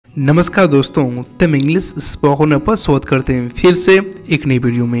नमस्कार दोस्तों, तुम इंग्लिश स्पोकन पर शोध करते हैं फिर से एक नई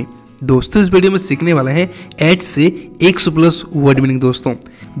वीडियो में। दोस्तों, इस वीडियो में सीखने वाले हैं 8 से 100+ वर्ड मीनिंग।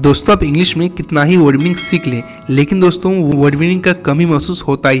 दोस्तों आप इंग्लिश में कितना ही वर्ड मीनिंग सीख लें, लेकिन दोस्तों वर्ड मीनिंग का कमी महसूस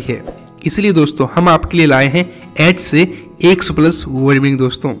होता ही है। इसलिए दोस्तों हम आपके लिए लाए हैं 8 से 100+ वर्ड मीनिंग।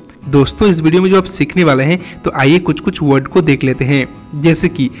 दोस्तों इस वीडियो में जो आप सीखने वाले हैं, तो आइए कुछ वर्ड को देख लेते हैं। जैसे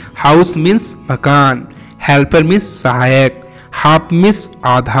कि हाउस मीन्स मकान, हेल्पर मीन्स सहायक, हाफ मिस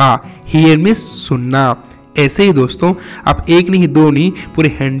आधा, हियर मिस सुनना। ऐसे ही दोस्तों आप एक नहीं दो नहीं पूरे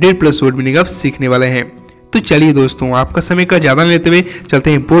 100+ वर्ड मीनिंग आप सीखने वाले हैं। तो चलिए दोस्तों आपका समय का ज़्यादा लेते हुए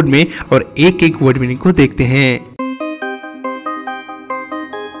चलते हैं बोर्ड में और एक एक वर्ड मीनिंग को देखते हैं।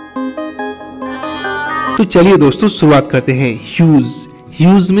 तो चलिए दोस्तों शुरुआत करते हैं।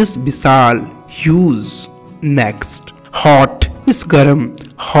 ह्यूज मिस विशाल, ह्यूज। नेक्स्ट, हॉट मिस गर्म,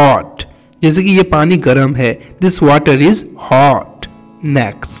 हॉट। जैसे कि ये पानी गर्म है, this water is hot.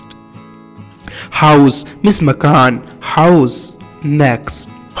 Next, house miss मकान, हाउस। नेक्स्ट,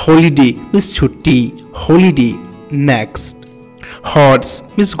 हॉलीडे मिस छुट्टी, हॉलीडे। नेक्स्ट, हॉर्स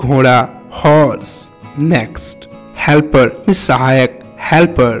मिस घोड़ा, हॉर्स। नेक्स्ट, हेल्पर मिस सहायक,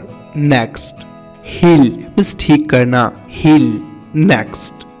 हेल्पर। नेक्स्ट, हिल मिस ठीक करना, हिल।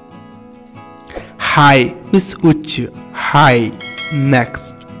 नेक्स्ट, हाई मिस उच्च, हाई।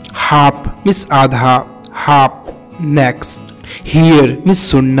 नेक्स्ट, हाफ मिस आधा, हाफ। नेक्स्ट, हियर मिस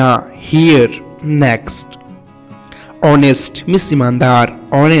सुनना, here. Next, honest miss ईमानदार,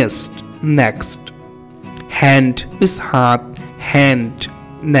 ऑनेस्ट। नेक्स्ट, हैंड मिस हाथ, हैंड।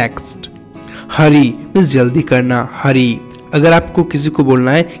 नेक्स्ट, हरी miss जल्दी करना, हरी। अगर आपको किसी को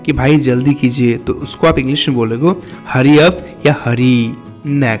बोलना है कि भाई जल्दी कीजिए, तो उसको आप इंग्लिश में बोलोगे हरी अप या हरी।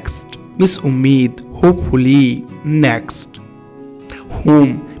 नेक्स्ट, मिस उम्मीद, होपफुली। नेक्स्ट,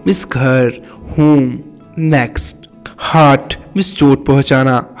 होम मिस घर, होम। नेक्स्ट, हार्ट मिस चोट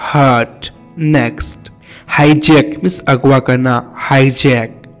पहुंचाना, हार्ट। नेक्स्ट, हाईजैक मिस अगवा करना,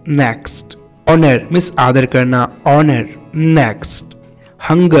 हाईजैक। नेक्स्ट, ऑनर मिस आदर करना, ऑनर। नेक्स्ट,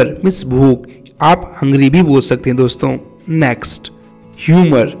 हंगर मिस भूख, आप हंगरी भी बोल सकते हैं दोस्तों। नेक्स्ट,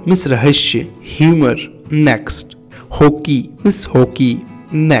 ह्यूमर मिस रहस्य, humour. Next, hockey miss hockey.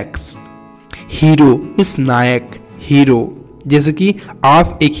 Next, hero miss नायक, हीरो। जैसे कि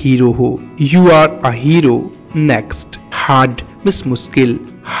आप एक हीरो हो, you are a hero. Next, hard miss मुश्किल,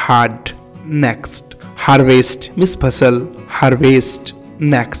 हार्ड। नेक्स्ट, हार्वेस्ट मिस फसल, हार्वेस्ट।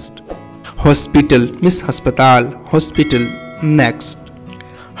 नेक्स्ट, हॉस्पिटल मिस अस्पताल, हॉस्पिटल। नेक्स्ट,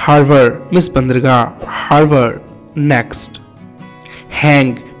 हार्बर मिस बंदरगाह, harbour. Next,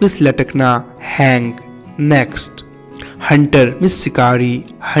 hang miss लटकना, hang. Next, Hunter miss शिकारी,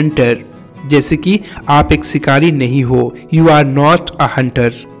 हंटर। जैसे कि आप एक शिकारी नहीं हो, you are not a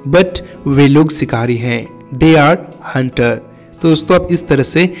Hunter, but वे लोग शिकारी हैं, दे आर हंटर। तो दोस्तों आप इस तरह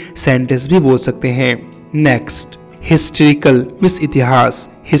से सेंटेंस भी बोल सकते हैं। नेक्स्ट, हिस्ट्रिकल मिस इतिहास,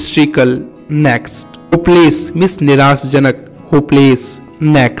 historical. Next, hopeless miss निराशजनक, hopeless.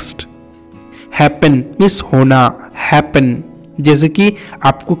 Next, happen miss होना, हैपन। जैसे कि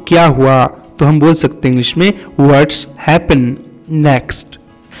आपको क्या हुआ, तो हम बोल सकते हैं इंग्लिश में what's happen. Next,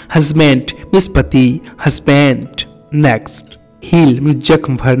 husband miss पति, हस्बैंड। नेक्स्ट, हील मिस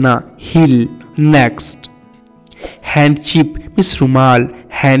जख्म भरना, हील। नेक्स्ट, हैंडचिप मिस रुमाल,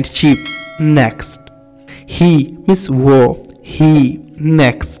 हैंडचिप। नेक्स्ट, ही मिस वो, ही।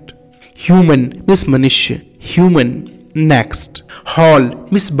 नेक्स्ट, ह्यूमन मिस मनुष्य, ह्यूमन। नेक्स्ट, हॉल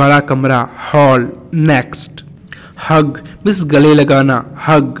मिस बड़ा कमरा, हॉल। नेक्स्ट, हग मिस गले लगाना,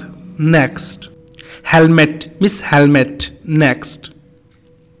 हग। Next, helmet miss helmet. Next,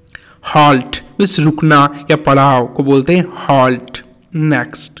 halt miss रुकना या पड़ाव को बोलते हैं हॉल्ट।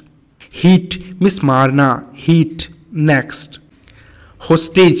 नेक्स्ट, हीट मिस मारना, हीट। नेक्स्ट,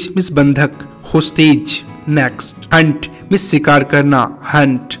 होस्टेज मिस बंधक, होस्टेज। नेक्स्ट, हंट मिस शिकार करना,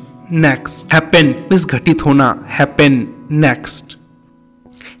 हंट। नेक्स्ट, हैपन मिस घटित होना, happen. Next,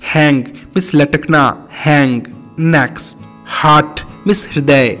 hang miss लटकना, hang. Next, heart miss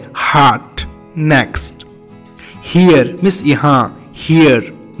हृदय, हार्ट। नेक्स्ट, हियर मिस यहाँ,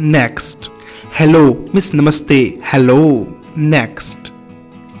 हियर। नेक्स्ट, हेलो मिस नमस्ते, hello. Next,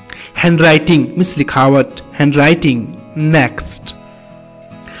 handwriting miss लिखावट, handwriting. Next,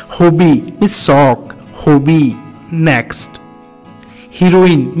 hobby miss शौक, hobby. Next,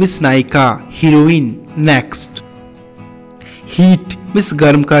 heroine miss नायिका, heroine. Next, heat miss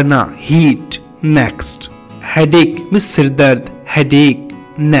गर्म करना, heat. Next, headache miss सिरदर्द, headache.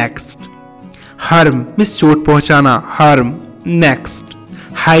 Next, harm miss चोट पहुंचाना, हार्म। नेक्स्ट,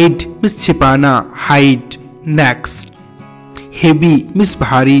 हाइड मिस छिपाना, हाइड। नेक्स्ट, हेवी मिस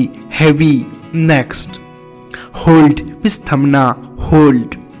भारी, heavy. Next, hold miss थमना,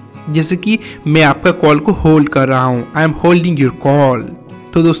 hold. जैसे कि मैं आपका कॉल को होल्ड कर रहा हूं, I am holding your call.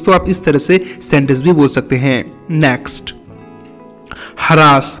 तो दोस्तों आप इस तरह से सेंटेंस भी बोल सकते हैं। नेक्स्ट,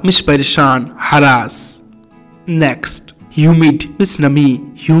 हरास मीन्स परेशान, हरास। नेक्स्ट, ह्यूमिड मीन्स नमी,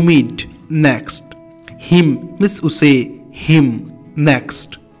 ह्यूमिड। नेक्स्ट, हिम मीन्स उसे, हिम।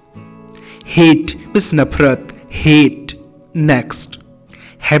 नेक्स्ट, हेट मीन्स नफरत, हेट। नेक्स्ट,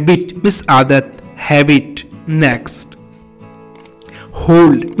 हैबिट मीन्स आदत, हैबिट। नेक्स्ट,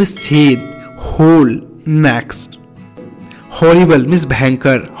 होल मीन्स छेद, होल। नेक्स्ट, हॉरिबल मीन्स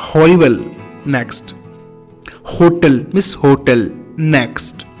भयंकर, horrible. Next, hotel means hotel.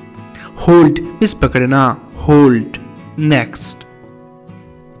 Next, hold means पकड़ना, hold. Next,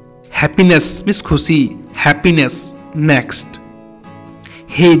 happiness means खुशी, happiness. Next,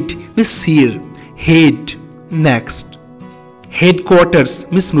 head means सिर, head. Next, headquarters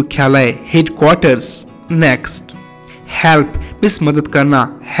means मुख्यालय, headquarters. Next, help means मदद करना,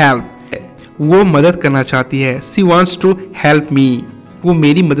 help. वो मदद करना चाहती है, she wants to help me, वो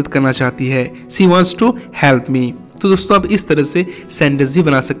मेरी मदद करना चाहती है, she wants to help me. तो दोस्तों आप इस तरह से सेंटेंस भी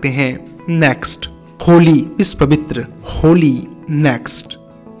बना सकते हैं। नेक्स्ट, होली मीन्स पवित्र, होली। नेक्स्ट,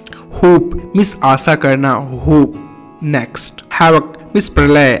 होप मीन्स आशा करना, होप। नेक्स्ट, हैवक मीन्स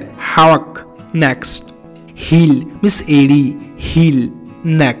प्रलय, हैवक। नेक्स्ट, हील मीन्स एड़ी, हील।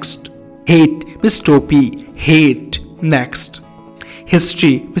 नेक्स्ट, हेट मीन्स टोपी, हेट। नेक्स्ट, हिस्ट्री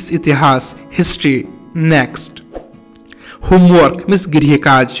मीन्स इतिहास, हिस्ट्री। नेक्स्ट, होमवर्क मीन्स गृह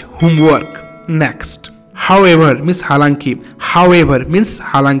कार्य, होमवर्क। नेक्स्ट, however मीन्स हालांकि, however मीन्स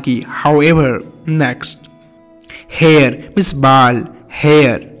हालांकि, however। नेक्स्ट, हेयर मीन्स बाल,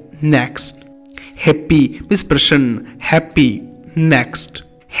 हेयर। नेक्स्ट, हैप्पी मीन्स प्रसन्न, happy. Next,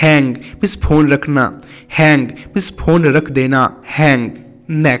 hang means phone रखना, hang means phone रख देना, हैंग।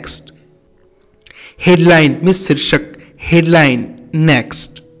 नेक्स्ट, हेडलाइन मीन्स शीर्षक, हेडलाइन।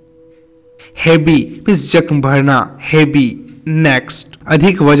 नेक्स्ट, हैवी मीन्स जख्म भरना, हैवी। नेक्स्ट,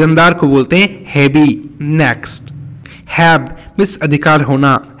 अधिक वजनदार को बोलते हैं हैवी। नेक्स्ट, हैव मीन्स अधिकार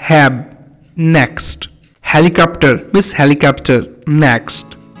होना, have. Next, helicopter means helicopter.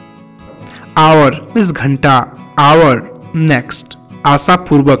 Next, hour means घंटा, our. Next,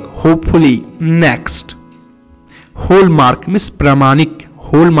 आशापूर्वक, hopefully. Next, hallmark means प्रामाणिक,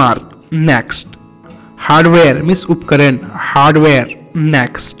 हॉलमार्क। नेक्स्ट, हार्डवेयर मीन्स उपकरण, हार्डवेयर।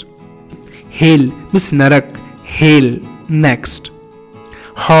 नेक्स्ट, हेल मीन्स नरक, हेल। नेक्स्ट,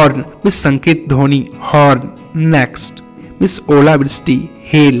 हॉर्न मीन्स संकेत ध्वनि, हॉर्न। नेक्स्ट, मीन्स ओलावृष्टि,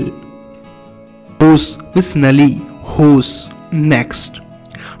 hello. होस मीन्स नली, होस। नेक्स्ट,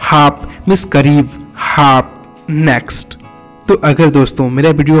 हाफ मीन्स करीब, हाफ। नेक्स्ट। तो अगर दोस्तों मेरा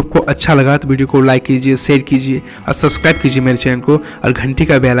वीडियो आपको अच्छा लगा तो वीडियो को लाइक कीजिए, शेयर कीजिए और सब्सक्राइब कीजिए मेरे चैनल को, और घंटी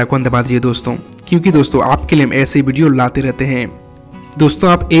का बेल आइकन दबा दीजिए दोस्तों, क्योंकि दोस्तों आपके लिए हम ऐसे वीडियो लाते रहते हैं। दोस्तों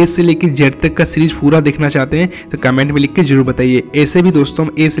आप ए से लेकर जेड तक का सीरीज पूरा देखना चाहते हैं तो कमेंट में लिख के जरूर बताइए। ऐसे भी दोस्तों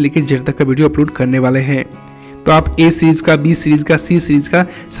हम ए से लेकर जेड तक का वीडियो अपलोड करने वाले हैं, तो आप ए सीरीज का, बी सीरीज का, सी सीरीज का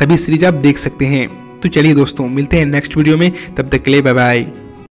सभी सीरीज आप देख सकते हैं। तो चलिए दोस्तों मिलते हैं नेक्स्ट वीडियो में, तब तक के लिए बाय बाय।